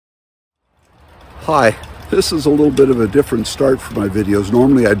Hi, this is a little bit of a different start for my videos.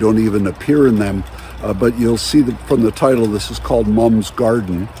 Normally I don't even appear in them, but you'll see from the title, this is called Mom's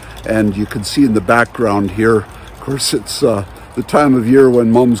Garden. And you can see in the background here, of course it's the time of year when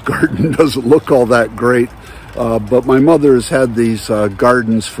Mom's garden doesn't look all that great. But my mother has had these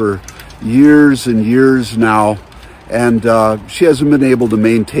gardens for years and years now, and she hasn't been able to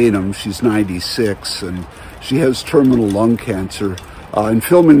maintain them. She's 96 and she has terminal lung cancer. I'm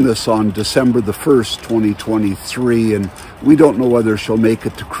filming this on December the 1st, 2023, and we don't know whether she'll make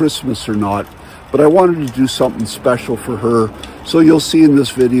it to Christmas or not, but I wanted to do something special for her. So you'll see in this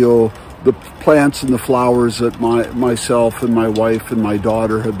video the plants and the flowers that myself and my wife and my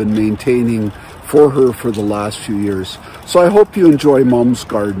daughter have been maintaining for her for the last few years. So I hope you enjoy Mom's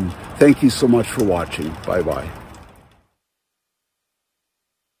Garden. Thank you so much for watching. Bye-bye.